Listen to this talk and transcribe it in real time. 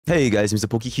Hey guys,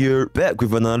 MrPokke here, back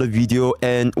with another video,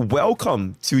 and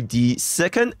welcome to the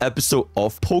second episode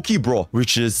of Pokke Brawl,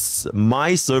 which is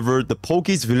my server, the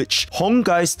Pokke's Village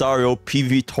honkaistarrail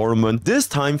PvP tournament, this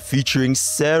time featuring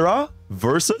Serra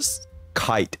versus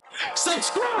Kaede.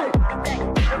 Subscribe!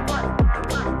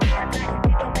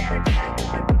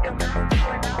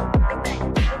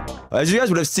 As you guys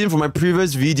would have seen from my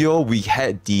previous video, we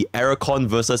had the Aventurine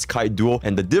versus Kaede duo,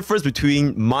 and the difference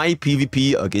between my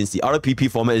PvP against the other PvP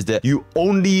format is that you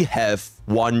only have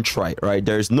one try, right?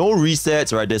 There's no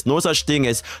resets, right? There's no such thing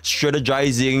as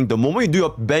strategizing. The moment you do your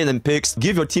bend and picks,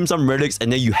 give your team some relics,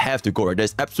 and then you have to go, right?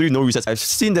 There's absolutely no resets. I've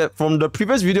seen that from the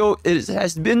previous video. It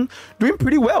has been doing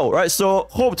pretty well, right? So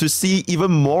hope to see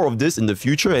even more of this in the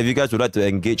future. If you guys would like to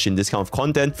engage in this kind of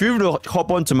content, feel free to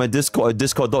hop on to my Discord at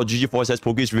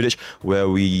discord.gg/Pokke's where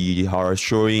we are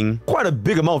showing quite a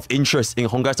big amount of interest in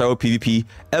honkaistarrail PvP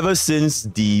ever since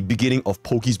the beginning of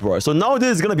Pokke's Brawl. So now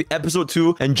this is going to be episode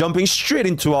 2, and jumping straight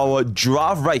into our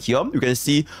draft right here, you can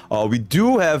see we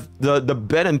do have the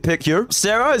bend and pick here.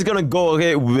 Serra is going to go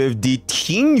ahead with the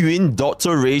Tingyun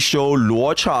Doctor Ratio,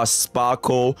 Luocha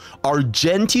Sparkle,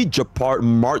 Argenti GEPARD,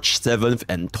 March 7th,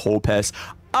 and Topaz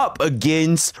up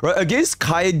against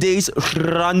Kaede's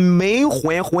Ranmei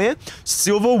Huehue,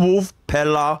 Silver Wolf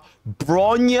Pella,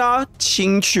 Bronya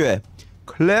Qingque,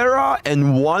 Clara,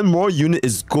 and one more unit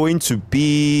is going to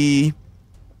be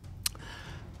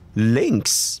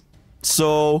Lynx.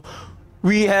 So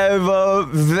we have a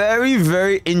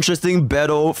very interesting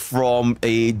battle from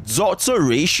a Doctor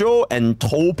Ratio and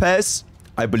Topaz,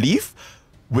 I believe,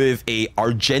 with a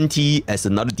Argenti as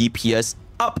another DPS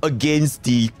up against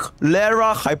the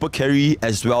Clara hyper carry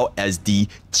as well as the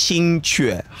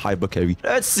Qingque hyper carry.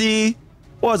 Let's see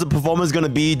what's the performance gonna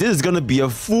be. This is gonna be a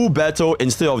full battle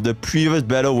instead of the previous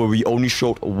battle where we only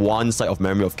showed one side of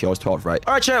Memory of Chaos 12, right?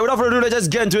 Alright, chat, without further ado, let's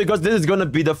just get into it because this is gonna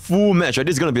be the full match, right?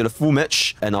 This is gonna be the full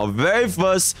match. And our very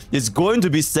first is going to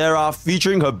be Serra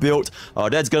featuring her build.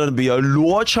 That's gonna be a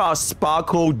Luocha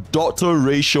Sparkle, Doctor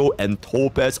Ratio, and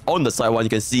Topaz on the side one.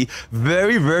 You can see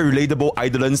very relatable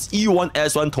Eidolons. E1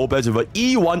 S1 Topaz with an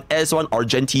E1 S1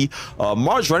 Argenti.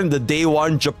 March running the day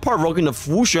 1, GEPARD rocking the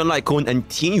Fusion Light Cone, and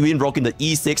Tingyun rocking the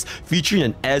E6 featuring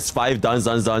an S5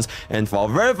 dance. And for our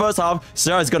very first half,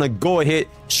 Serra is gonna go ahead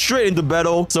straight into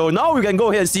battle. So now we can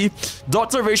go ahead and see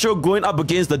Doctor Ratio going up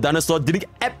against the dinosaur, dealing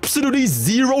absolutely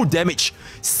 0 damage,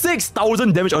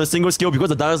 6,000 damage on a single skill because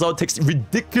the dinosaur takes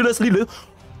ridiculously little.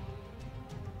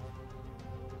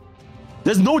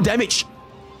 There's no damage.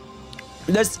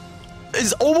 It's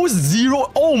almost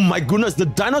 0. Oh my goodness, the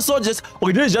dinosaur just...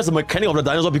 Okay, this is just a mechanic of the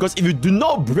dinosaur, because if you do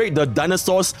not break the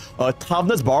dinosaur's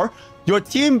toughness bar, your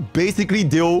team basically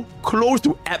deal close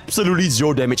to absolutely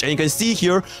 0 damage. And you can see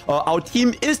here, our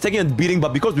team is taking a beating,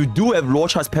 but because we do have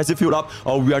Luocha's passive field up,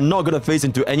 we are not going to face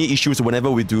into any issues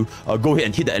whenever we do go ahead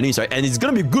and hit the enemies, right? And it's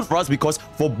going to be good for us because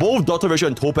for both Doctor Ratio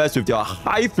and Topaz with their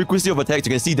high frequency of attacks,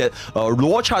 you can see that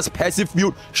Luocha's passive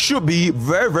field should be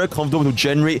very comfortable to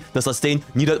generate the sustain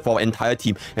needed for our entire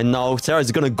team. And now Serra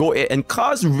is going to go ahead and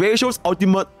cast Ratio's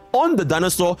ultimate on the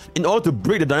dinosaur in order to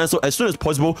break the dinosaur as soon as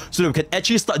possible so that we can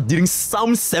actually start dealing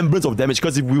some semblance of damage.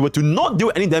 Because if we were to not deal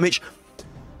any damage,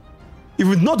 if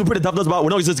we not to break the toughness bar, we're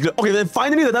not just gonna... Okay, then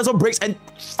finally the dinosaur breaks, and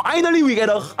finally we get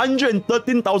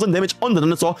 113,000 damage on the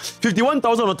dinosaur,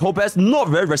 51,000 on the Topaz. Not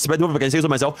very respectable, if I can say so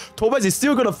myself. Topaz is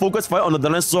still gonna focus fire on the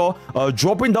dinosaur,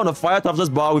 dropping down the fire toughness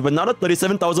bar with another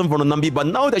 37,000 from the Nambi. But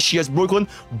now that she has broken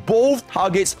both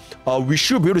targets, we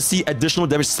should be able to see additional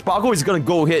damage. Sparkle is gonna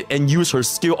go ahead and use her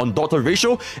skill on Doctor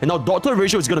Ratio, and now Doctor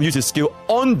Ratio is gonna use his skill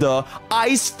on the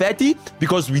Ice Fatty,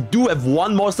 because we do have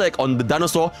one more stack on the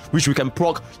dinosaur which we can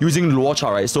proc using Luocha,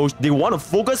 right? So they want to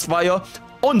focus fire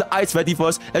on the Ice Fatty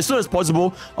first as soon as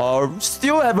possible.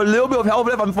 Still have a little bit of health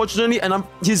left, unfortunately, and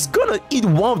he's gonna eat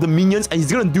one of the minions, and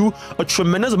he's gonna do a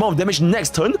tremendous amount of damage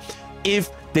next turn if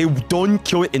they don't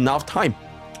kill it enough time.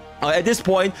 At this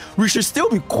point, we should still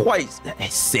be quite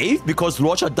safe because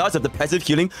Luocha does have the passive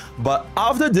healing, but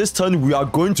after this turn, we are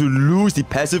going to lose the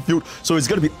passive field, so it's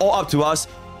going to be all up to us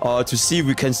to see if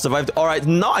we can survive. Alright,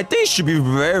 now I think it should be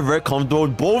very comfortable.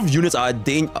 Both units are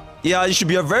yeah, it should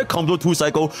be a very comfortable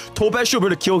 2-cycle. Topaz should be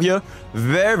able to kill here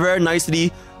very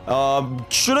nicely.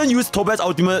 Shouldn't use Topaz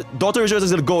ultimate. Doctor Ratio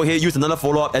is going to go ahead, use another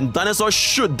follow-up, and dinosaur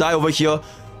should die over here.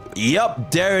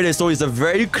 Yep, there it is. So it's a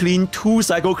very clean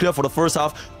 2-cycle clear for the first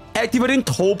half. activating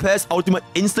Topaz ultimate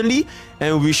instantly,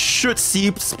 and we should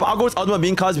see Sparkle's ultimate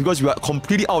being cast because we are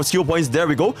completely out of skill points. There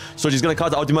we go. So she's gonna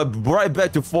cast the ultimate right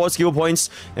back to 4 skill points,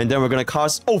 and then we're gonna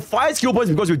cast 5 skill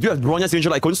points because we do have Bronya's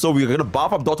signature icon, so we're gonna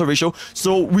buff up Daughter ratio.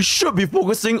 So we should be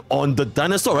focusing on the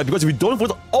dinosaur, right? Because if we don't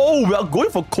focus, we are going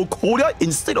for Cocolia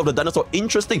instead of the dinosaur.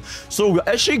 Interesting. So we're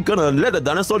actually gonna let the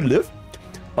dinosaur live.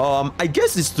 I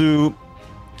guess it's to...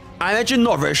 I'm actually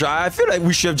not very sure. I feel like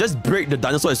we should have just break the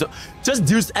dinosaur. So just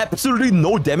deals absolutely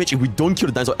no damage if we don't kill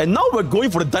the dinosaur. And now we're going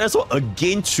for the dinosaur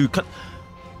again to cut.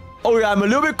 Oh yeah, I'm a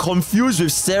little bit confused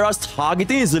with Sarah's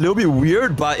targeting. It's a little bit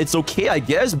weird, but it's okay, I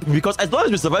guess. Because as long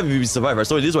as we survive, right?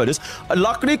 So it is what it is.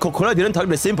 Luckily, Cocolia didn't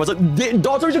target the same person.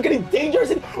 Daughters are getting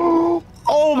dangerous.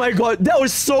 Oh my god, that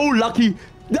was so lucky.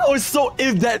 That was so...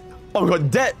 Oh my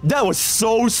god, that was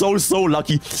so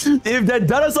lucky. If that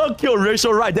dinosaur kill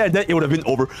ratio right there, then it would have been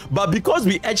over. But because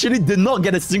we actually did not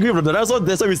get a single hit from the dinosaur,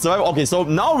 that's why we survived. Okay, so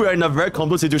now we're in a very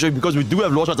comfortable situation because we do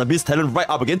have Lord Shot's Abyss talent right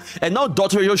up again. And now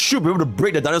Daughter ratio should be able to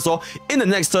break the dinosaur in the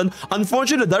next turn.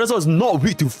 Unfortunately, the dinosaur is not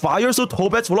weak to fire, so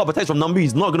Topaz follow-up attacks from Nambi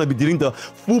is not going to be dealing the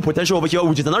full potential over here,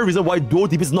 which is another reason why dual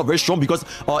DP is not very strong, because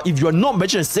if you are not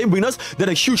matching the same weakness, then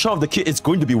a huge chunk of the kit is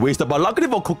going to be wasted. But luckily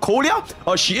for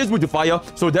Cocolia, she is weak to fire,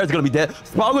 so there's going to be that.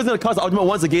 Sparkle is going to cast the ultimate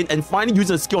once again and finally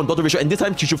using a skill on Daughter ratio, and this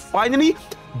time she should finally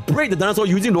break the dinosaur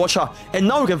using Luocha. And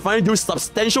now we can finally do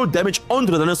substantial damage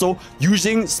onto the dinosaur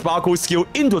using Sparkle's skill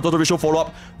into a Daughter ratio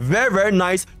follow-up. Very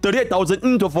nice. 38,000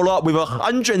 into a follow-up with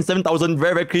 107,000.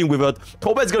 Very clean with a...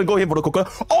 Topaz is going to go here for the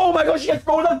Cocolia. Oh my god, she gets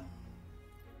frozen!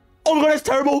 Oh my god, that's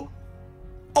terrible!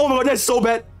 Oh my god, that's so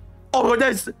bad! Oh my god,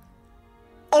 that's...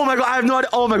 Oh my god, I have no idea.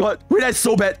 Oh my god, wait, that's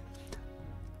so bad.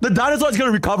 The dinosaur is going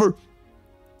to recover.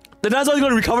 The dinosaur is going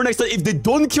to recover next turn. If they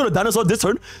don't kill the dinosaur this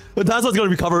turn, the dinosaur is going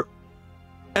to recover.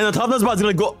 And the toughness bar is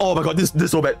going to go... Oh my god, this is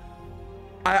so bad.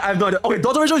 I have no idea. Okay,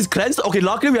 Daughter ratio is cleansed. Okay,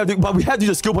 luckily we have to... But we have to use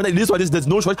a skill point. It is what it is. There's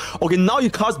no choice. Okay, now you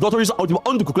cast Daughter ratio ultimate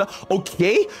onto Cocolia.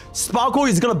 Okay, Sparkle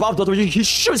is going to buff Daughter ratio. He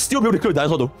should still be able to kill the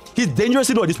dinosaur though. He's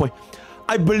dangerously low at this point.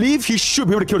 I believe he should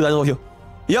be able to kill the dinosaur here.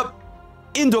 Yep.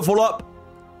 Into a follow-up.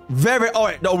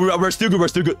 Alright, no, we're still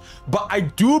good. But I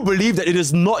do believe that it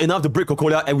is not enough to break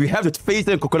Cocolia, and we have to face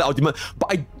them Cocolia ultimate. But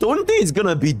I don't think it's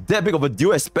gonna be that big of a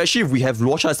deal, especially if we have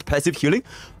Luocha's passive healing.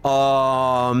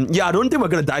 Yeah, I don't think we're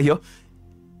gonna die here.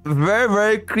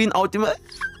 Very clean ultimate.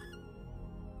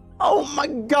 Oh my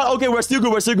god. Okay, we're still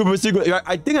good.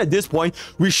 I think at this point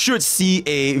we should see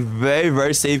a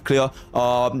very safe clear.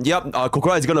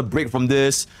 Cocolia is gonna break from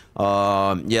this.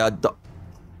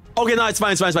 Okay, no, it's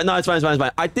fine.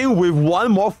 I think with one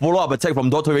more follow-up attack from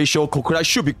Daughter ratio, Cocolia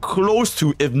should be close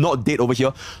to, if not dead over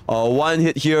here. 1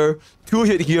 hit here, 2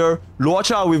 hit here.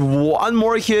 Luocha with 1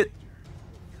 more hit.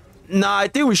 Nah, I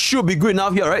think we should be good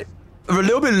enough here, right? A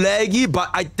little bit laggy, but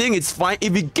I think it's fine.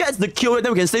 If he gets the kill,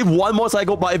 then we can save 1 more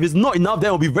cycle. But if it's not enough, then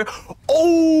it'll be very...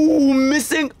 Oh,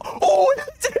 missing. Oh,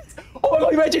 oh my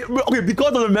god, imagine. Okay,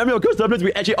 because of the memory of surplus,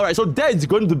 we actually... Alright, so that is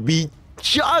going to be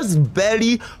just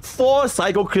barely 4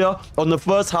 cycle clear on the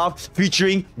first half,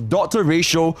 featuring Daughter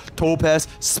ratio, Topaz,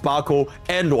 Sparkle,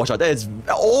 and Luocha. That is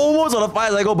almost on a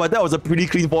 5 cycle, but that was a pretty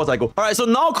clean 4 cycle. Alright, so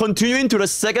now continuing to the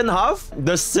second half.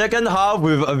 The second half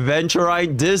with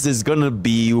Aventurine, this is gonna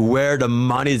be where the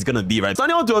money is gonna be, right?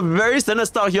 Starting out to a very standard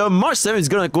start here. March 7 is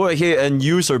gonna go ahead and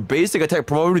use her basic attack,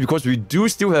 probably because we do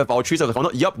still have our 3 cycles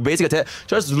counter. Yup, basic attack.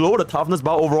 Just lower the toughness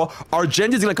bar overall.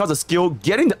 Argenti is gonna cast a skill.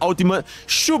 Getting the ultimate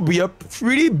should be a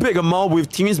pretty big amount with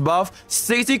Team's buff.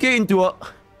 60k into a...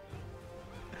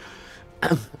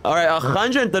 Alright,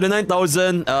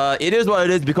 139,000. It is what it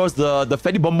is because the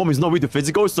Fatty Bomb is not weak to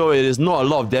physical, so it is not a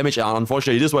lot of damage.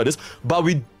 Unfortunately, it is what it is. But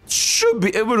we should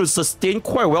be able to sustain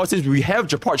quite well since we have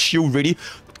GEPARD shield ready.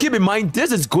 Keep in mind,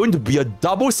 this is going to be a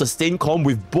double sustain comp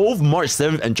with both March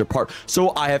 7th and GEPARD.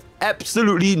 So I have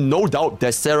absolutely no doubt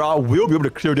that Sarah will be able to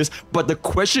clear this. But the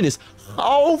question is,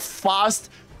 how fast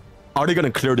are they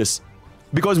going to clear this?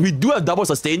 Because we do have double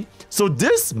sustain, so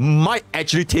this might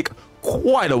actually take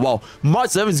quite a while.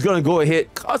 March 7 is gonna go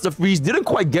ahead, cast the freeze, didn't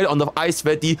quite get it on the Ice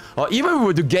Fatty. Even if we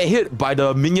were to get hit by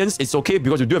the minions, it's okay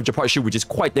because we do have GEPARD shield, which is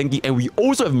quite tanky, and we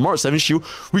also have March 7 shield,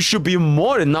 which should be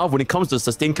more than enough when it comes to the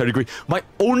sustain category. My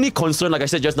only concern, like I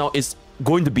said just now, is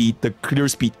going to be the clear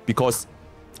speed, because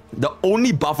the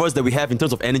only buffers that we have in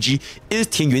terms of energy is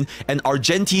Tingyun and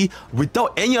Argenti.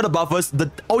 Without any other buffers,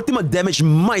 the ultimate damage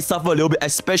might suffer a little bit,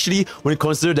 especially when you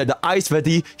consider that the Ice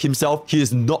Fatty himself, he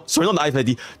is not... Sorry, not the Ice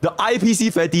Fatty. The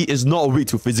IPC Fatty is not weak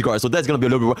to physical, so that's going to be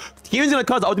a little bit more. Tingyun's going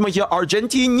to cast the ultimate here.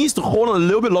 Argenti needs to hold on a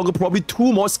little bit longer, probably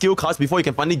 2 more skill casts before he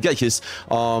can finally get his...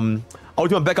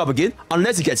 ultimate back up again.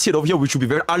 Unless he gets hit over here, which would be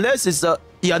very... Unless it's...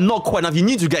 yeah, not quite enough. He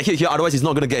needs to get hit here, otherwise he's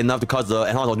not going to get enough to cast the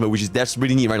enhanced ultimate, which is that's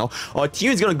really neat right now.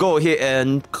 Team is going to go ahead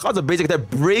and cast a basic attack,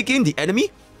 breaking the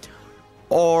enemy.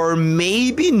 Or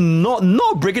maybe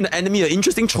not breaking the enemy. An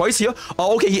interesting choice here.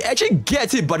 Okay, he actually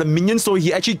gets hit by the minion, so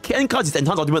he actually can cast his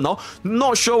enhanced ultimate now.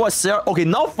 Not sure what Serra... Okay,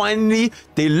 now finally,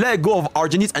 they let go of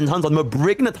Argentine's enhanced ultimate,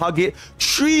 breaking the target.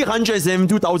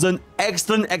 372,000.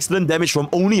 Excellent damage from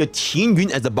only a Team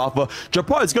Green as the buffer.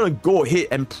 GEPARD is going to go ahead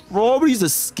and probably use a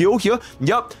skill here.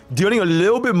 Yep, dealing a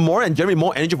little bit more and generating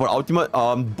more energy for the ultimate.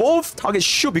 Both targets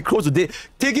should be close to dead.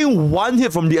 Taking one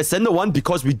hit from the Ascender one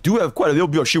because we do have quite a little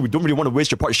bit of shield. We don't really want to waste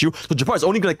GEPARD's shield. So GEPARD is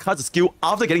only going to cast the skill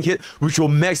after getting hit, which will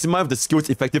maximize the skill's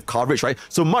effective coverage, right?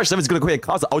 So March 7 is going to go ahead and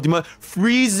cast the ultimate.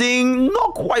 Freezing,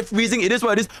 not quite freezing. It is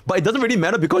what it is, but it doesn't really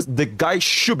matter because the guy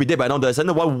should be dead by now. The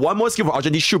Ascender one more skill for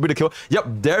Argentine should be the kill. Yep,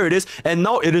 there it is. And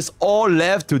now it is all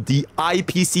left to the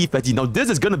IPC Fatty. Now this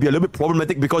is going to be a little bit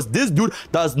problematic because this dude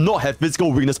does not have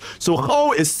physical weakness. So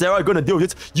how is Serra going to deal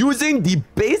with it? Using the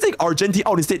basic Argentine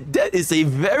out instead. That is a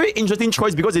very interesting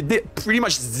choice because it did pretty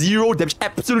much zero damage.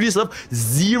 Absolutely served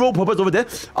zero purpose over there.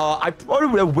 I probably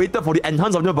would have waited for the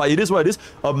enhanced ultimate, but it is what it is.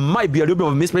 Might be a little bit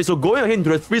of a misplay. So going ahead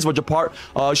into the freeze for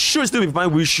GEPARD should still be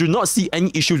fine. We should not see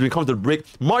any issues when it comes to the break.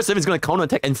 March 7 is going to counter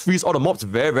attack and freeze all the mobs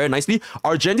very nicely.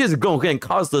 Argentine is going to go ahead and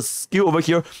cast the skill over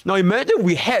here. Now imagine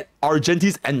we had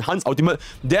Argentine's enhanced ultimate,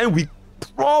 then we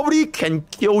probably can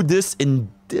kill this in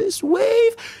this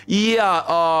wave.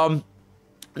 Yeah,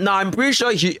 now I'm pretty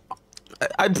sure he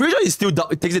still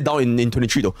takes it down in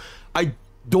 23 though. I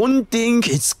don't think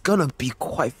it's gonna be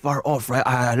quite far off,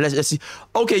 right? Let's see.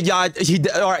 Okay, yeah, he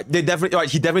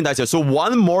definitely dies here. So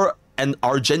one more and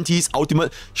Argentine's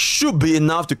ultimate should be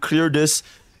enough to clear this.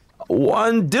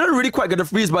 One didn't really quite get the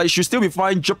freeze, but it should still be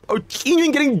fine. Team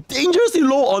Green getting dangerously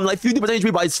low on like 50%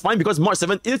 HP, but it's fine because March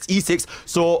 7 is E6.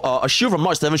 So a shield from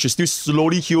March 7 should still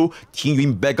slowly heal Team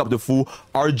Green back up to full.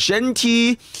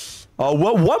 Argentine,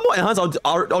 one more enhanced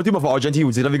ultimate for Argentine,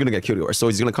 which is never going to get killed. So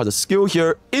he's going to cast a skill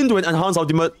here into an enhanced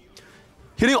ultimate.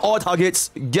 Hitting all targets,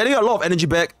 getting a lot of energy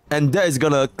back, and that is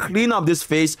gonna clean up this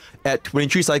phase at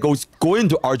 23 cycles, going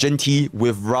to Argentine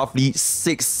with roughly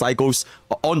 6 cycles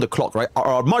on the clock, right?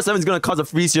 March 7 is gonna cast a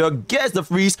freeze here, gets the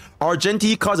freeze,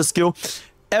 Argentine casts a skill.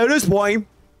 At this point,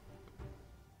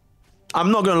 I'm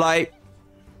not gonna lie,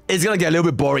 it's gonna get a little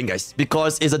bit boring, guys,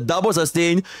 because it's a double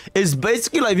sustain. It's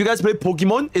basically like if you guys play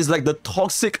Pokemon, it's like the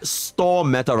toxic store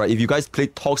meta, right? If you guys play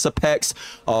Toxapex,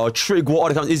 Trick War, all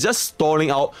the time, it's just stalling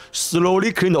out,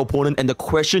 slowly clean the opponent. And the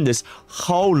question is,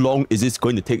 how long is this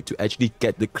going to take to actually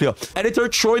get the clear? Editor,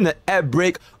 throw in the ad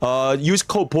break. Use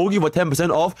code Pokke for 10%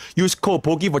 off. Use code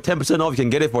Pokke for 10% off. You can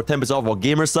get it for 10% off for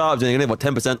gamer subs. And you can get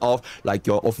it for 10% off like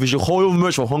your official whole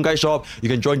merch for Honkai shop. You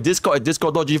can join Discord at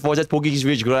discord.g/Pokke,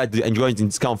 which you can enjoy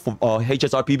discount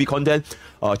HSRPB content.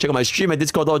 Check out my stream at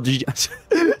discord.g.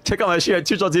 Check out my stream at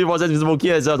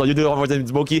twitch.tv/MrPokke as well.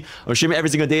 YouTube.com/MrPokke. I'm streaming every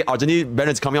single day. Argentine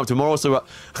banner is coming out tomorrow, so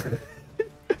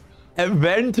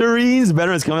Aventurine's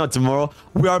banner is coming out tomorrow.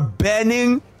 We are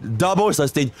banning double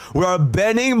sustain. We are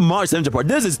banning March 7 GEPARD.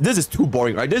 This is too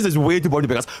boring, right? This is way too boring to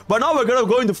pick us. But now we're gonna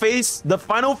go into the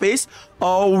final phase.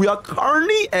 We are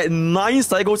currently at 9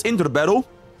 cycles into the battle.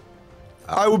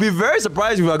 I would be very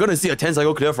surprised if we are going to see a 10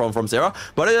 cycle clear from Serra.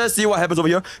 But let's see what happens over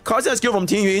here. Casting a skill from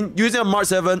Team Green, using a March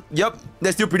 7. Yep,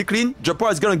 that's still pretty clean.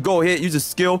 GEPARD is going to go ahead, use a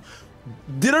skill.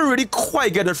 Didn't really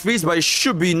quite get the freeze, but it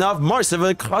should be enough. March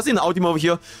 7, casting the ultimate over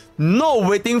here. Not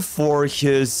waiting for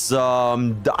his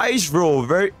dice roll.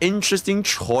 Very interesting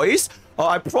choice.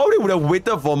 I probably would have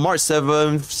waited for March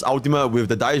 7's ultimate with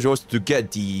the dice rolls to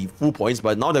get the full points,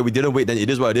 but now that we didn't wait, then it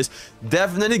is what it is.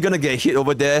 Definitely gonna get hit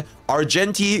over there.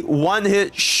 Argentine, one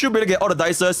hit, should be able to get all the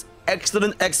dices.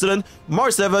 Excellent.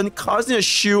 March 7 casting a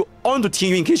shield onto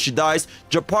Team in case she dies.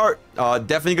 GEPARD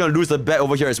definitely gonna lose the bet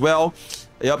over here as well.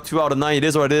 Yep, 2 out of 9, it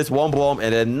is what it is. One bomb,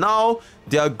 and then now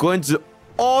they are going to...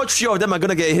 All 3 of them are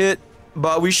gonna get hit,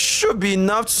 but we should be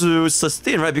enough to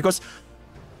sustain, right? Because...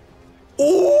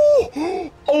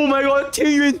 Oh my god,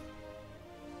 Team Green!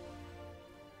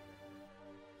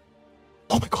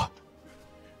 Oh my god!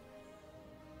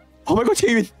 Oh my god,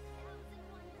 Team Green!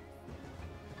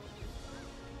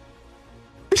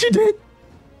 Is she dead?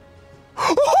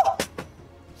 Oh!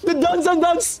 The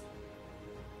dance!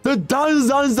 The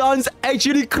dance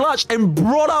actually clutched and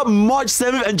brought up March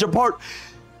 7th and GEPARD.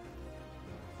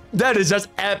 That is just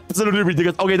absolutely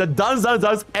ridiculous. Okay, the dance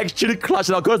actually clutched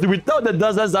it out, because without the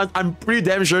dance, I'm pretty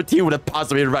damn sure Team would have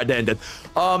passed away right there and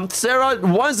then. Serra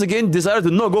once again decided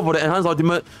to not go for the enhanced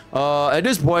ultimate. At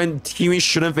this point, Team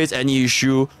shouldn't face any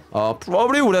issue.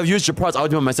 Probably would have used GEPARD's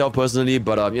ultimate myself personally,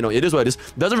 but you know, it is what it is.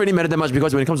 Doesn't really matter that much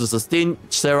because when it comes to sustain,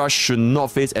 Serra should not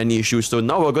face any issues. So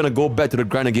now we're gonna go back to the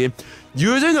grind again.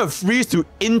 Using a freeze to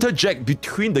interject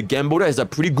between the Gambler is a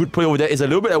pretty good play over there. It's a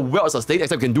little bit of well sustained,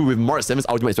 except we can do with March 7's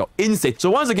ultimate as well. Insane.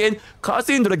 So once again,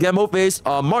 casting into the Gamble phase,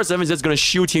 March 7 is just gonna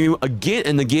shield team you again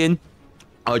and again.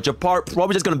 GEPARD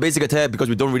probably just gonna basic attack because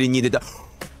we don't really need it.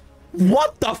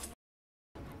 What the f—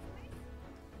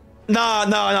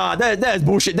 Nah, that's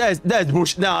bullshit. That's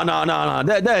bullshit. Nah,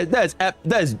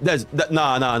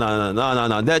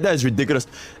 that's ridiculous.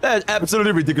 That's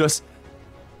absolutely ridiculous.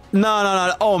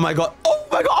 Nah. Oh my god,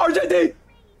 RJD.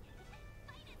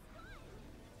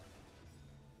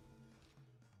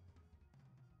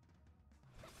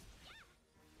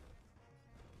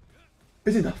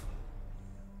 Is enough.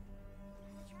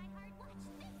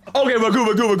 Okay, we're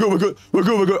good. Okay, we're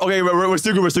still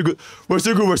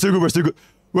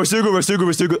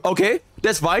good. Okay,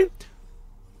 that's fine.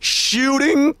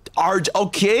 Shooting Arch.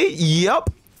 Okay, yep.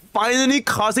 Finally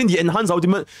casting the enhanced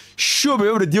ultimate. Should be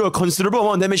able to deal a considerable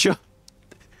amount of damage here.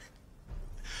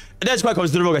 That's quite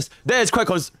considerable, guys. That is quite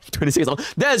 26.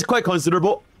 That is quite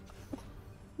considerable.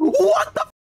 What the?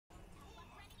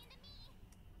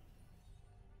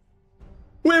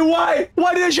 Wait, why?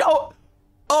 Why did it show?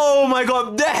 Oh my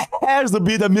god, that has to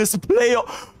be the misplay.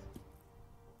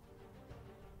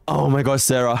 Oh my god,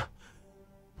 Serra.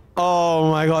 Oh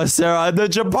my god, Serra. The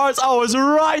GEPARDs, I was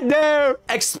right there.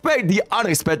 Expect the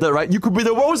unexpected, right? You could be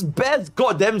the world's best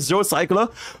goddamn zero cycler,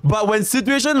 but when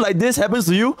situation like this happens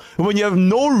to you, when you have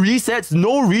no resets,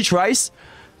 no retries,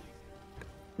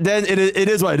 then it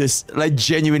is what it is. Like,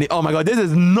 genuinely. Oh my god, this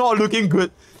is not looking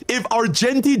good. If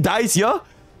Argenti dies here,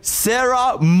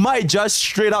 Serra might just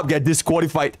straight up get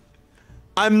disqualified.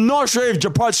 I'm not sure if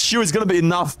GEPARD's shield is gonna be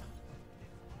enough.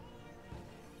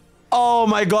 Oh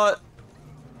my god.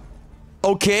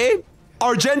 Okay.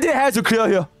 Argenti has to clear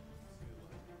here.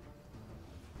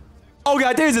 Okay,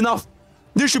 I think it's enough.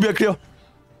 This should be a clear.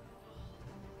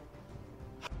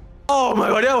 Oh my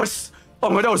god, that was... Oh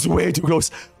my god, that was way too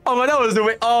close. Oh my god, that was the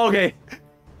way... Oh, okay.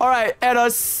 Alright, at a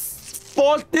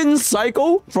 14th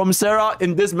cycle from Serra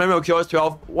in this Memory of Chaos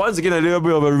 12. Once again, a little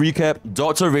bit of a recap.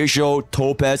 Doctor Ratio,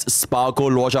 Topaz, Sparkle,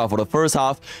 Luocha for the first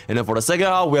half. And then for the second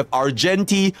half, we have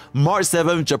Argenti, March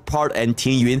 7, GEPARD, and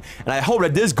Ting Yun. And I hope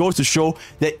that this goes to show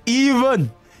that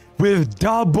even with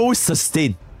double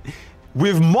sustain,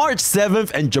 with March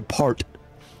 7th and GEPARD,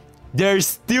 there's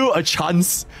still a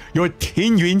chance your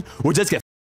Ting Yun will just get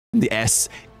in the ass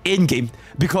in-game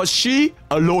because she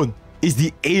alone is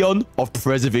the Aeon of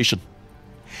Preservation.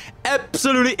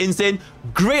 Absolutely insane.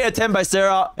 Great attempt by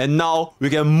Serra, and now we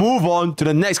can move on to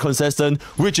the next contestant,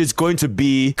 which is going to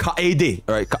be Kaede.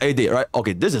 Alright, Kaede, right?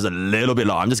 Okay, this is a little bit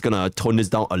loud. I'm just gonna tone this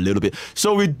down a little bit.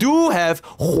 So we do have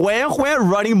Huan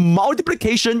running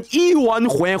multiplication, E1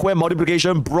 Huan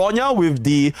multiplication, Bronya with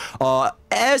the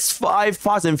S5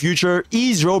 Fast and Future,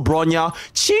 E0 Bronya,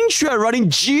 Qingque running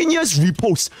Genius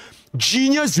Repose.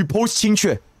 Genius Repose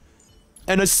Qingque.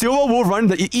 And a Silver Wolf running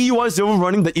the E1 Silver Wolf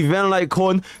running the Event Light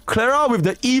Cone. Clara with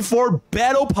the E4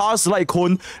 Battle Pass Light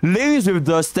Cone. Lynx with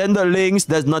the Standard Lynx.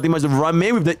 There's nothing much.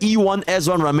 Ramen with the E1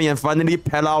 S1 Ramen. And finally,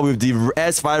 Pella with the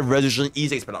S5 Resolution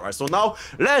E6 Pella. Right, so now,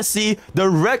 let's see. The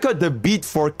record the beat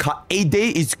for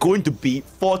Kaede is going to be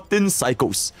 14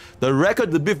 cycles. The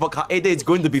record the beat for Kaede is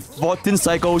going to be 14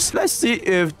 cycles. Let's see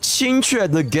if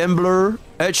Qingque the Gambler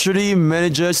actually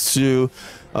manages to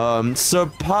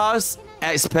surpass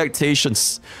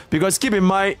expectations, because keep in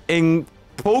mind, in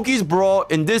Pokke's Brawl,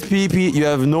 in this PvP, you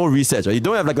have no resets, right? You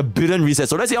don't have like a billion resets.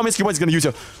 So let's see how many skill points he's gonna use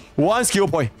here. 1 skill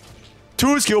point,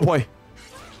 2 skill point,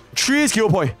 3 skill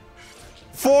point,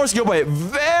 4 skill point.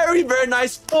 Very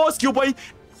nice. 4 skill point.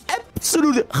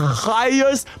 Absolute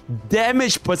highest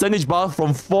damage percentage buff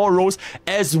from 4 rows,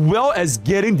 as well as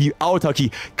getting the outer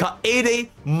key. Kaede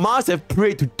must have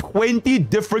prayed to 20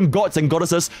 different gods and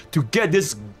goddesses to get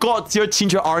this god tier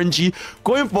Qingque RNG,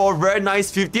 going for a very nice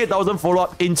 58,000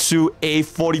 follow-up into a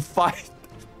 45.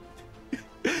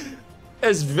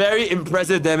 That's very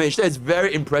impressive damage. That's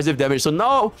very impressive damage. So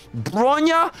now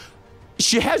Bronya,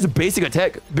 she has a basic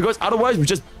attack, because otherwise we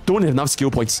just don't have enough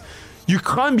skill points. You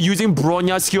can't be using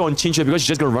Bronya's skill on Qingque because she's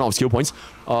just gonna run out of skill points.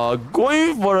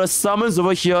 Going for a summons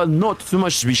over here, not too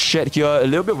much to be shed here. A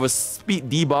little bit of a speed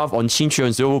debuff on Qingque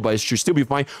and Silver, but it should still be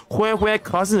fine. Huan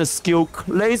casting a skill,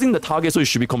 cleansing the target, so it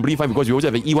should be completely fine because we also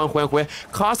have an E1 Huan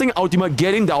casting ultimate,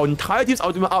 getting the entire team's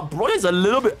ultimate up. Bronya is a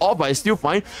little bit off, but it's still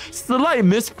fine. Slight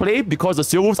misplay because the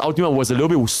Silver's ultimate was a little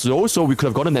bit slow, so we could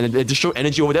have gotten an additional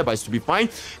energy over there, but it should be fine.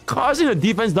 Casting the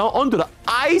defense down onto the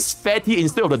Ice Fatty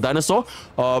instead of the Dinosaur.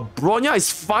 Bronya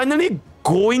is finally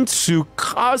going to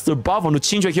cast the buff on the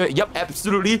Qingque here. Yep,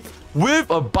 absolutely. With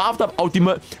a buffed up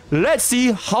ultimate. Let's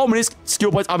see how many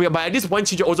skill points are we at. But at this point,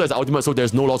 Qingque also has the ultimate, so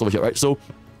there's no loss over here, right? So,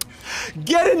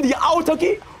 getting the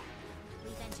autarky.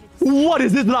 What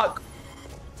is this luck?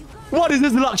 What is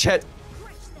this luck, chat?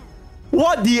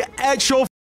 What the actual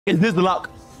is this luck?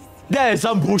 That is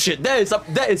some bullshit. That is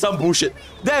some bullshit.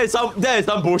 That is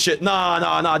some bullshit.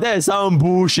 Nah. That is some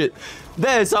bullshit.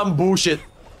 That is some bullshit.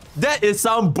 That is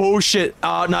some bullshit.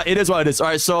 Nah, it is what it is.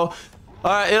 Alright, so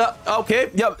alright, okay,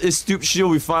 yep, it's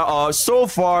she'll be fine. So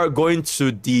far going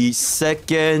to the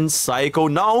second cycle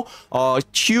now.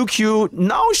 QQ,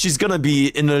 now she's gonna be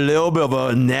in a little bit of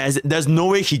a there's no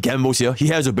way he gambles here. He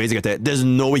has a basic attack. There's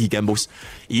no way he gambles.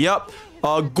 Yep.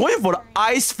 Going for the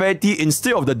Ice Fatty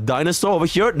instead of the Dinosaur over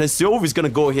here. The Sisyphus is gonna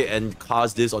go ahead and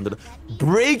cast this onto the...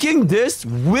 Breaking this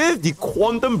with the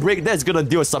Quantum Break. That's gonna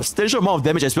deal a substantial amount of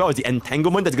damage as well as the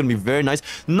Entanglement. That's gonna be very nice.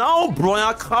 Now,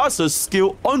 Bronya casts a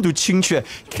skill onto Qingque.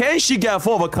 Can she get a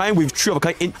 4 of a kind with 3 of a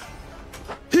kind in...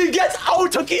 He gets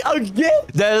autarky again!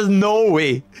 There's no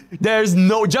way. There's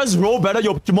no... Just roll better,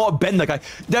 you're more bend the guy.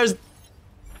 There's...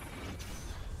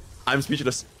 I'm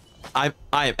speechless. I'm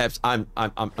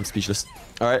speechless.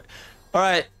 Alright.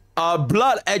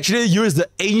 Blood actually used the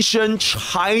ancient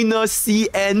China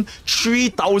CN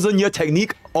 3000 year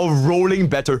technique of rolling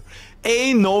better.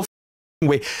 Ain't no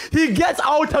way. He gets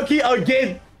autarky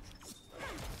again.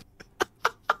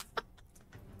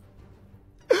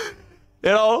 You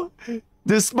know,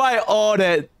 despite all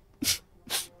that,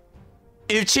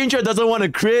 if Qingque doesn't want to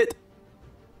crit,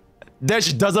 then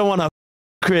she doesn't want to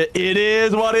crit. It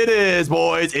is what it is,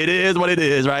 boys. It is what it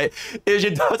is, right? If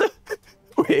she doesn't...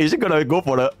 Wait, is she gonna go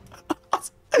for the...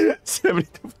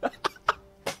 72...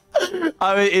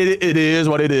 I mean, it is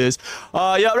what it is.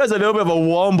 Yeah, that's a little bit of a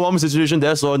warm bomb situation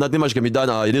there, so nothing much can be done.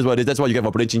 It is what it is. That's what you get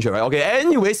for playing Qingque, right? Okay,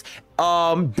 anyways,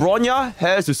 Bronya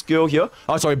has to skill here.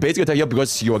 Sorry, basic attack here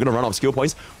because you are gonna run out of skill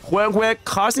points. When we're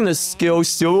casting the skill,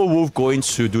 Silver Wolf going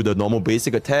to do the normal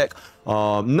basic attack.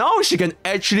 Now she can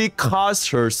actually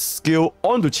cast her skill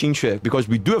onto Qingque because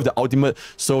we do have the ultimate,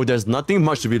 so there's nothing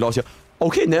much to be lost here.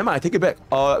 Okay, never mind, I take it back.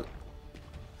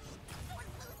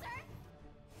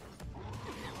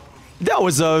 That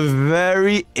was a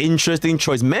very interesting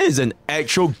choice. Man is an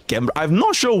actual gambler. I'm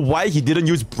not sure why he didn't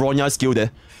use Bronya's skill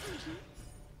there.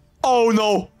 Oh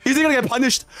no! Is he gonna get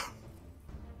punished?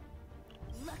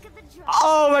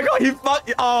 Oh my god,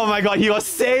 oh my god, he was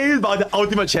saved by the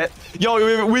ultimate, chat.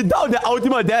 Yo, without the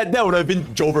ultimate, that would have been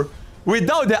Jover.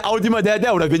 Without the ultimate,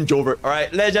 that would have been Jover.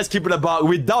 Alright, let's just keep it about.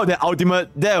 Without the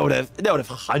ultimate, that would have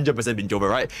 100% been Jover,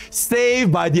 right?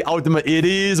 Saved by the ultimate. It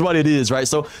is what it is, right?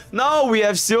 So now we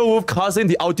have Silver Wolf casting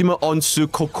the ultimate onto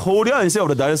Cocolia instead of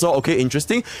the dinosaur. Okay,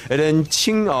 interesting. And then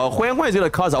Huan is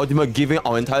gonna cast the ultimate, giving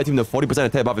our entire team the 40%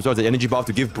 attack buff as well as the energy buff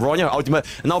to give Bronya her ultimate.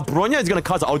 And now Bronya is gonna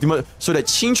cast the ultimate so that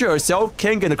Qingque herself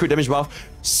can get the crit damage buff.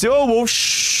 Silver Wolf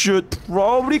should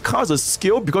probably cast a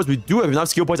skill because we do have enough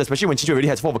skill points, especially when Qingque already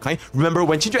has 4 of a kind. Remember,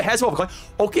 when Qingque has 4 of a kind,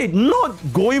 okay, not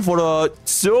going for the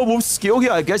Silver Wolf skill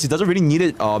here, I guess he doesn't really need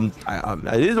it.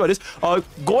 It is what it is.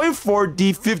 Going for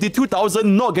the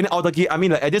 52,000, not getting autarky. I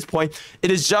mean, like, at this point, it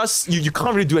is just, you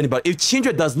can't really do anything. If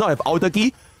Qingque does not have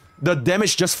autarky, the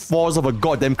damage just falls off a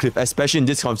goddamn cliff, especially in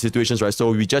this kind of situations, right?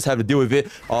 So we just have to deal with it.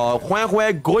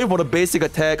 Huan going for the basic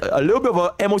attack, a little bit of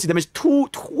a MOC damage,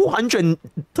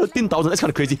 213,000. That's kind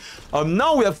of crazy.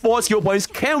 Now we have 4 skill points.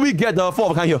 Can we get the 4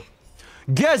 of a kind here?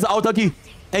 Gets the autarky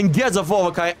and gets the 4 of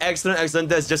a kind. Excellent.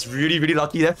 That's just really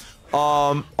lucky there.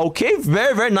 Okay,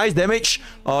 very nice damage.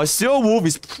 Silver Wolf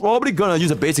is probably gonna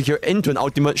use a basic here into an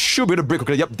ultimate. Should be able to break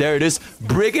Cocolia. Yep, there it is.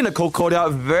 Breaking the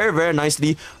Cocolia very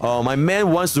nicely. My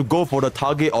man wants to go for the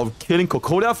target of killing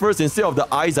Cocolia first instead of the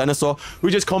Ice Dinosaur,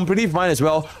 which is completely fine as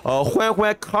well.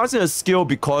 Huan casting a skill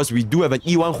because we do have an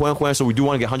E1 Huan, so we do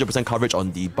want to get 100% coverage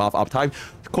on the buff uptime.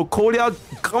 Cocolia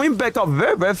coming back up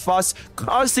very fast.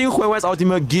 Casting Huan's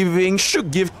ultimate,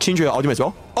 should give Qingque her ultimate as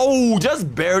well. Oh,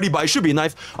 just barely, but it should be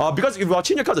enough. Because if our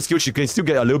Qingque casts a skill, she can still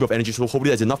get a little bit of energy, so hopefully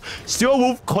that's enough. Silver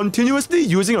Wolf continuously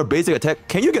using her basic attack.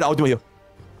 Can you get the ultimate here?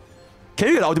 Can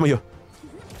you get the ultimate here?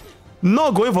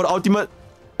 Not going for the ultimate.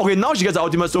 Okay, now she gets the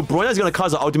ultimate, so Bronya is gonna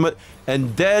cast the ultimate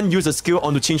and then use a skill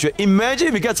onto Qingque. Imagine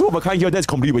if we get 4 of a kind here, that's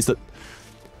completely wasted.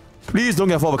 Please don't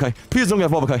get 4 of a kind. Please don't get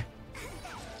 4 of a kind.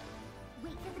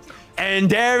 And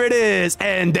there it is,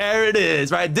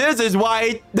 right? This is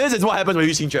what happens when you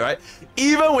use Qingque, right?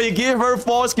 Even when you give her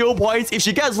 4 skill points, if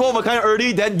she gets 4 of a kind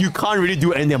early, then you can't really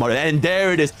do anything about it. And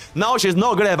there it is. Now she's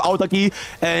not gonna have autarky,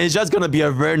 and it's just gonna be a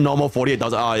very normal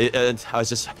 48,000. It's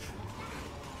just...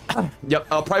 Yep,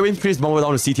 Pride Wing, please move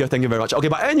down to C tier. Thank you very much. Okay,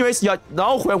 but anyways, yeah,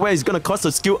 now Huehue is gonna cost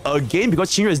a skill again because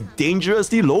Xingyu is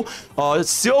dangerously low.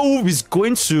 Silwu is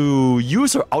going to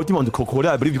use her ultimate on the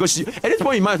Cocolia, I believe, because at this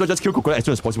point, you might as well just kill Cocolia as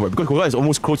soon as possible, because Cocolia is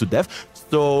almost close to death.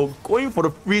 So, going for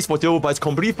the freeze for Silwu, but it's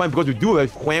completely fine because we do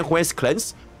have Huehue's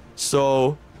cleanse.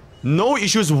 So, no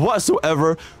issues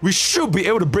whatsoever. We should be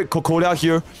able to break Cocolia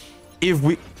here if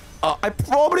we... I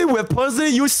probably would have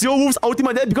personally used Silwu's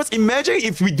ultimate there, because imagine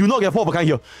if we do not get 4 of a kind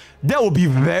here. That would be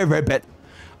very, very bad.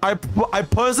 I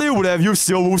personally would have used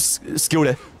Silwu's skill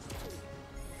there.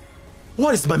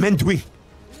 What is my man doing?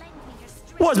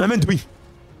 What is my man doing?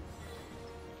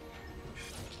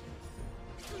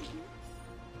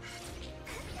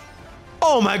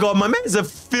 Oh my god, my man is a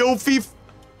filthy...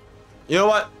 You know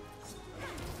what?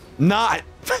 Nah.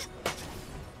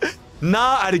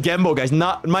 Nah, I had a gamble, guys.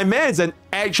 Nah, my man is an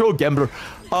actual gambler.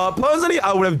 Personally,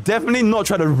 I would have definitely not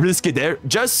tried to risk it there.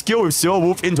 Just skill with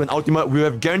Silverwolf into an ultimate. We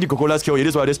have guaranteed Cocolia's kill. It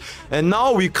is what it is. And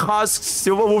now we cast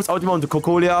Silverwolf's ultimate onto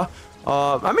Cocolia.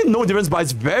 I mean, no difference, but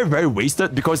it's very, very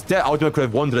wasted because that ultimate could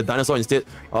have won to the dinosaur instead.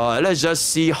 Let's just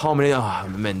see how many...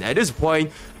 man, at this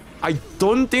point, I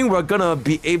don't think we're gonna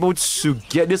be able to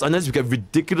get this unless we get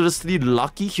ridiculously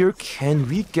lucky here. Can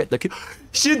we get the kill?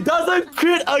 She doesn't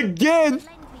crit again!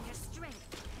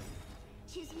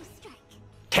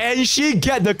 Can she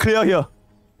get the clear here?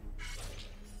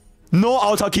 No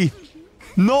Ultra Key.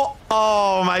 No.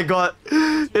 Oh my god.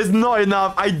 It's not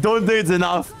enough. I don't think it's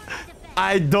enough.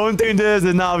 I don't think this is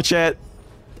enough, chat.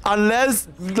 Unless...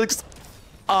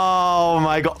 Oh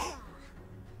my god.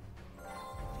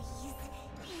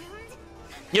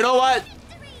 You know what?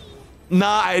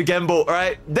 Nah, I gamble,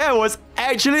 right? That was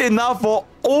actually enough for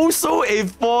also a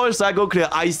 4 cycle clear.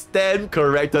 I stand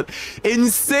corrected.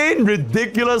 Insane,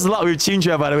 ridiculous luck with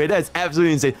Qingque, by the way. That's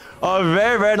absolutely insane. A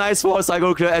very, very nice 4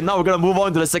 cycle clear. And now we're gonna move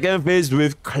on to the second phase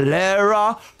with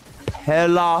Clara,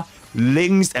 Pella,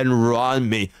 Lynx, and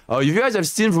Ranmei. If you guys have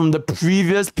seen from the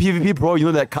previous PvP Pro, you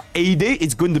know that Kaede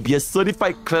is going to be a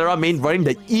certified Clara main running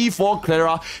the E4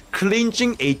 Clara,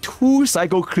 clinching a 2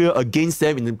 cycle clear against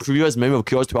them in the previous memory of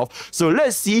Chaos 12. So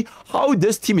let's see how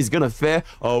this team is gonna fare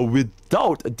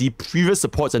without the previous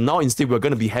supports. And now instead we're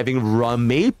gonna be having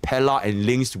Ranmei, Pella, and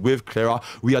Lynx with Clara.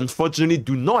 We unfortunately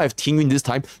do not have Tingwin this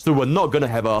time, so we're not gonna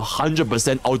have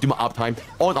 100% ultimate uptime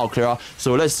on our Clara.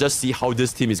 So let's just see how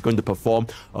this team is going to perform.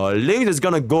 Lynx is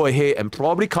gonna go ahead and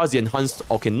probably cast the enhanced...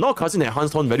 Okay, not casting the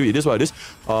enhanced horn value. It is what it is.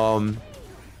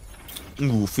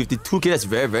 52k, that's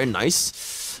very, very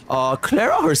nice.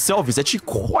 Clara herself is actually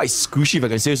quite squishy, if I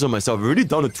can say so myself. We're already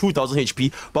down to 2000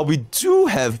 HP, but we do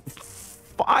have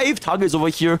 5 targets over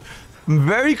here.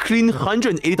 Very clean,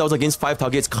 180,000 against 5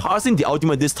 targets. Casting the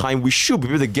ultimate this time, we should be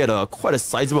able to get quite a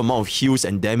sizable amount of heals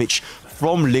and damage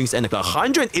from Lynx and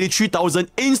 183,000,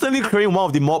 instantly clearing one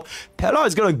of the mob. Pella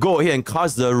is gonna go ahead and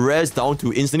cast the rest down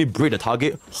to instantly break the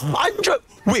target. 100...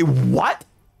 Wait, what?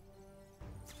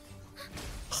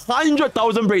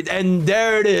 100,000 break, and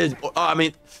there it is. I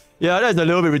mean, yeah, that's a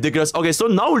little bit ridiculous. Okay, so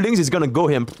now Lynx is gonna go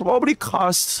ahead and probably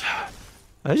cast...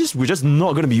 We're just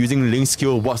not gonna be using Lynx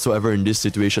skill whatsoever in this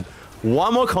situation.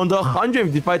 One more counter,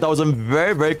 155,000,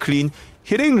 very, very clean.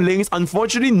 Hitting Lynx,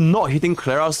 unfortunately not hitting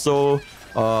Clara, so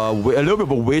a little bit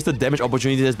of a wasted damage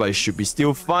opportunity there, but it should be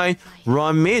still fine.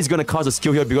 Ranmei is gonna cast a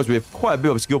skill here because we have quite a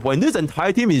bit of skill point. This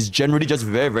entire team is generally just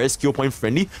very, very skill point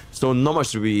friendly, so not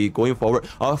much to be going forward.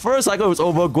 First cycle is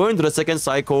over, going to the second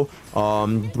cycle.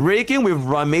 Breaking with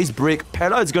Ranmei's break,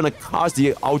 Pella is gonna cast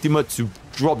the ultimate to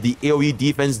drop the AoE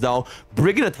defense down,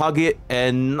 breaking the target,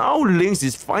 and now Lynx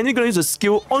is finally gonna use a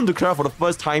skill onto Clara for the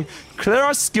first time.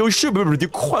 Clara's skill should be able to do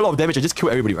quite a lot of damage and just kill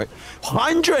everybody, right?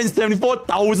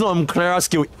 174,000 on Clara's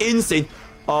skill, insane.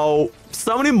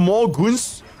 Summoning more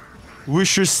goons, we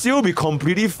should still be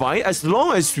completely fine. As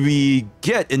long as we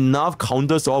get enough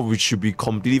counters off, we should be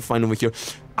completely fine over here.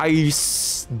 I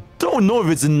don't know if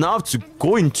it's enough to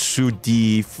go into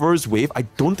the first wave. I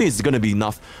don't think it's gonna be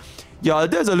enough. Yeah,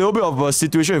 there's a little bit of a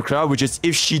situation with Clara, which is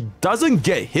if she doesn't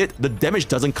get hit, the damage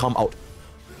doesn't come out.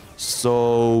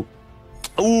 So...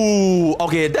 Ooh,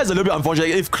 okay, that's a little bit unfortunate.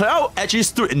 If Clara actually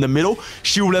stood in the middle,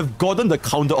 she would have gotten the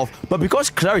counter off. But because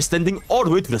Clara is standing all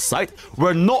the way to the side,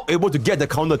 we're not able to get the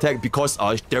counter attack because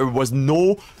there was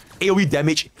no AoE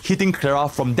damage hitting Clara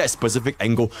from that specific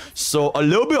angle. So a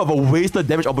little bit of a wasted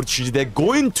damage opportunity there.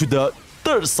 Going to the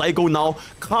third cycle now,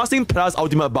 casting Pella's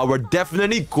ultimate, but we're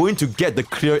definitely going to get the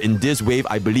clear in this wave,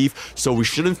 I believe, so we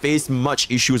shouldn't face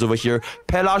much issues over here.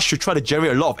 Pella should try to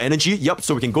generate a lot of energy, yep,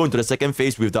 so we can go into the second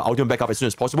phase with the ultimate backup as soon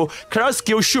as possible. Clara's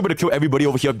skill should be able to kill everybody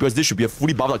over here because this should be a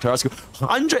fully buffed out Clara's skill.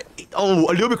 100, oh,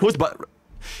 a little bit close, but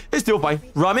it's still fine.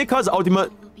 Ranmei casts the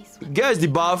ultimate, gets the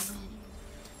buff.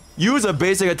 use a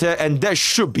basic attack, and that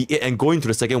should be it. And going to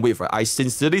the second wave, right? I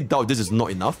sincerely doubt this is not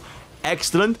enough.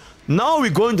 Excellent. Now we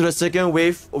go into the second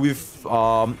wave with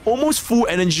almost full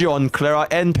energy on Clara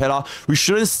and Pella. We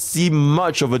shouldn't see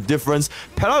much of a difference.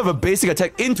 Pella with a basic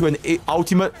attack into an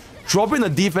ultimate, dropping the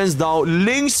defense down.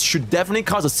 Lynx should definitely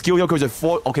cast a skill here because at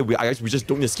 4. Okay, I guess we just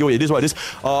don't need a skill. It is what it is.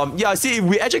 Yeah, see, if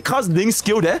we actually cast Lynx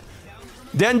skill there,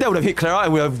 then that would have hit Clara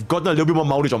and we have gotten a little bit more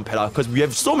mileage on Pella because we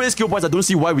have so many skill points. I don't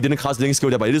see why we didn't cast Link skill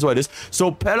there, but it is what it is.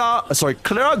 So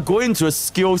Clara going to a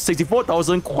skill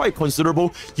 64,000, quite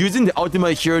considerable, using the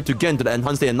ultimate here to get into the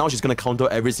enhanced state, and now she's gonna counter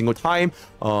every single time.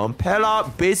 Pella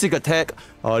basic attack.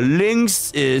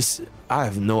 Lynx is, I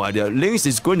have no idea. Lynx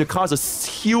is going to cast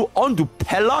a heal onto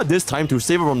Pella this time to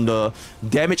save her from the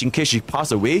damage in case she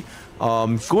passes away.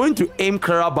 Going to aim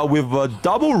Clara, but with a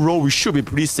double roll, we should be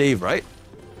pretty safe, right?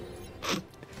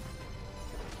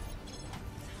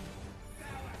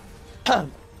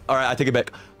 Alright, I take it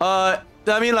back. I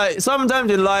mean, like,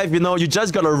 sometimes in life, you know, you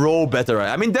just gotta roll better, right?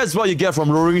 I mean, that's what you get from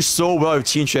rolling so well with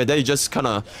Team Chat, that you just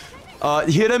kinda...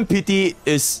 Hidden Pity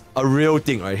is a real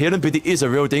thing, right? Hidden Pity is a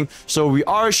real thing. So we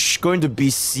are going to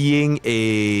be seeing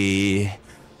a...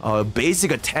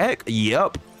 basic attack.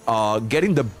 Yep.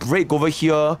 Getting the break over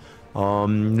here.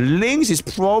 Lynx is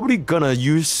probably gonna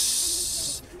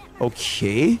use...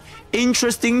 Okay.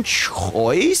 Interesting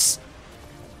choice.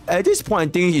 At this point,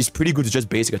 I think it's pretty good to just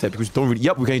basic attack because we don't really...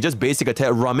 Yep, we can just basic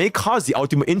attack. Rame casts the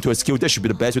ultimate into a skill. That should be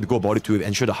the best way to go about it to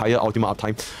ensure the higher ultimate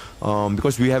uptime.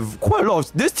 Because we have quite a lot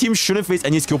of... This team shouldn't face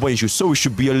any skill point issues, so we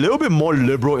should be a little bit more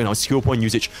liberal in our skill point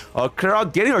usage. Clara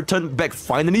getting her turn back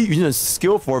finally, using a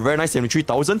skill for a very nice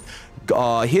 73,000.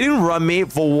 Hitting Rame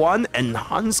for one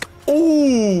enhanced...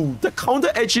 Oh, the counter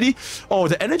actually... Oh,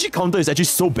 the energy counter is actually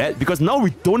so bad because now we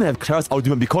don't have Clara's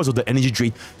ultimate because of the energy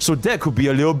drain. So that could be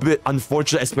a little bit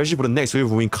unfortunate, especially for the next wave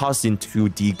when we cast into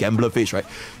the Gambler phase, right?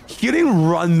 Hitting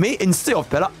Rame instead of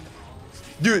Pella.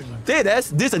 Dude,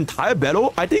 deadass, this entire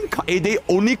battle, I think Kaede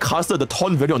only casted the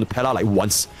taunt value on the Pella like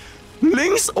once.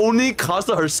 Lynx only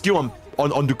casted her skill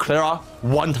onto Clara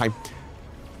one time.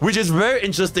 Which is very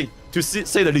interesting, to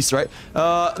say the least, right?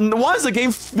 Once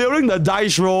again, failing the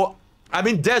dice roll, I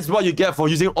mean, that's what you get for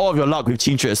using all of your luck with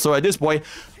Team Chat. So at this point,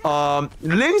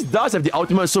 Lynx does have the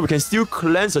ultimate, so we can still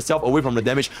cleanse herself away from the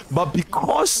damage. But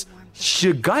because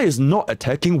the guy is not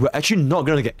attacking, we're actually not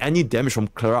going to get any damage from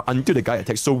Clara until the guy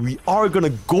attacks. So we are going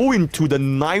to go into the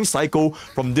 9th cycle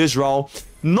from this round.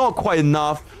 Not quite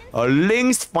enough.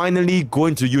 Lynx finally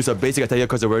going to use a basic attack here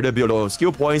because they're already built a lot of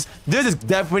skill points. This is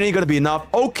definitely going to be enough.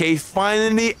 Okay,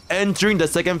 finally entering the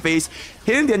second phase.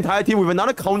 Hitting the entire team with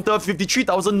another counter,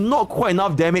 53,000, not quite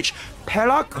enough damage.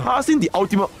 Pella casting the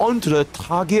ultimate onto the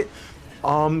target.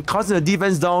 Casting the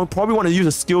defense down. Probably want to use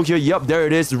a skill here. Yep, there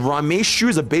it is. Rame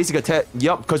shoots a basic attack.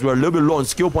 Yep, because we're a little bit low on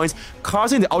skill points.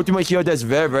 Casting the ultimate here, that's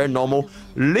very, very normal.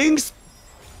 Lynx,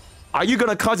 are you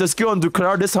going to cast a skill onto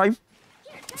Clara this time?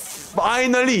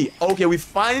 Finally! Okay, we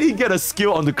finally get a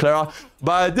skill onto Clara.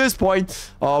 But at this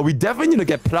point, we definitely need to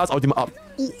get Pella's ultimate up.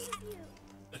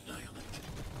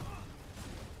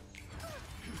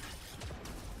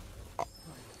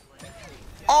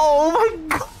 Oh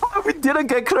my god, we didn't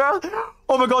get Clara.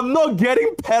 Oh my god, not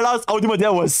getting Pella's ultimate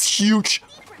there was huge.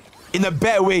 In a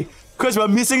bad way. Because we're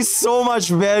missing so much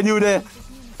value there.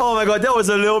 Oh my god, that was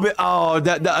a little bit... Oh,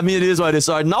 I mean, it is what it is.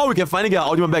 Alright, now we can finally get our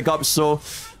ultimate back up, so...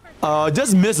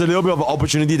 just missed a little bit of an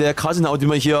opportunity there. Casting the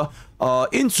ultimate here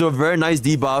into a very nice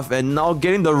debuff, and now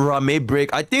getting the Rame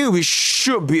break. I think we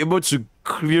should be able to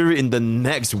clear it in the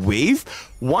next wave.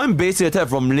 One basic attack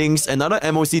from Lynx, another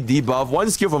MOC debuff,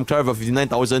 one skill from Clara for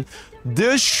 59,000.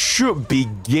 This should be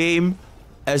game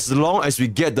as long as we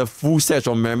get the full set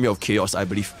from Memory of Chaos, I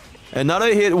believe.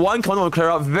 Another hit, one counter on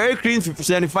Clara, very clean,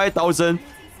 75,000.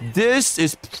 This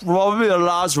is probably the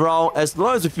last round. As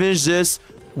long as we finish this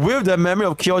with the Memory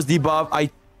of Chaos debuff, I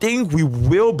think we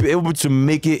will be able to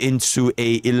make it into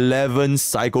a 11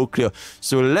 cycle clear.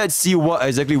 So let's see what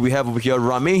exactly we have over here.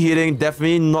 Rame hitting,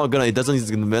 definitely not gonna, it doesn't,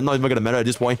 it's not even gonna matter at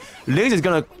this point. Lynx is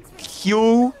gonna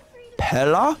kill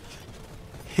Pella.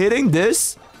 Hitting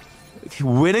this,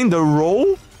 winning the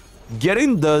roll,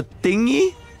 getting the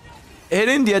thingy,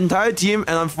 hitting the entire team,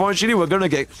 and unfortunately we're gonna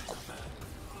get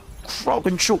crowd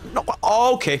control. No,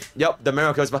 okay, yep, the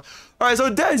miracle is back. Alright,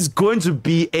 so that is going to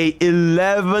be a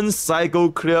 11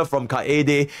 cycle clear from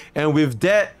Kaede, and with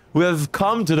that, we have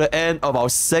come to the end of our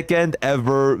second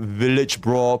ever Village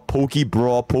Brawl, Pokke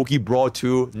Brawl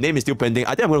 2. Name is still pending. I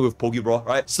think I'm going to go with Pokke Brawl,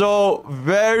 right? So,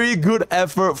 very good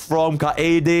effort from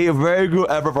Kaede, very good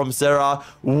effort from Serra.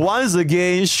 Once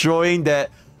again, showing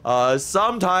that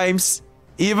sometimes,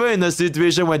 even in a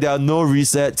situation where there are no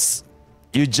resets,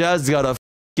 you just gotta f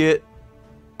it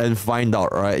and find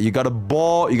out, right? You gotta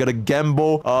ball, you gotta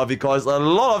gamble, because a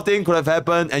lot of things could have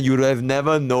happened and you would have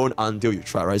never known until you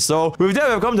try, right? So with that,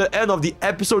 we've come to the end of the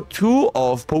episode 2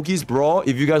 of Pokke's Brawl.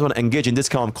 If you guys want to engage in this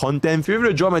kind of content, feel free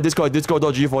to join my Discord,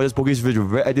 discord.gg/Pokke's Village,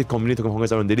 very active community to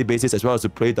Honkai on a daily basis, as well as to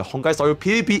play the Honkai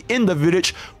PvP in the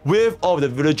village with all of the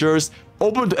villagers.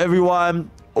 Open to everyone,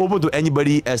 open to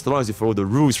anybody as long as you follow the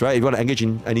rules, right? If you want to engage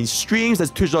in any streams,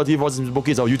 that's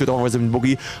twitch.tv/MrPokke or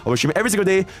youtube.com/MrPokke. I will stream every single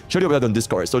day. Show you about that on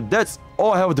Discord. So that's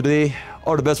all I have for today.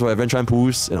 All the best for Aventurine and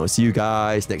Pools, and I'll see you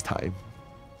guys next time.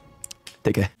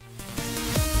 Take care.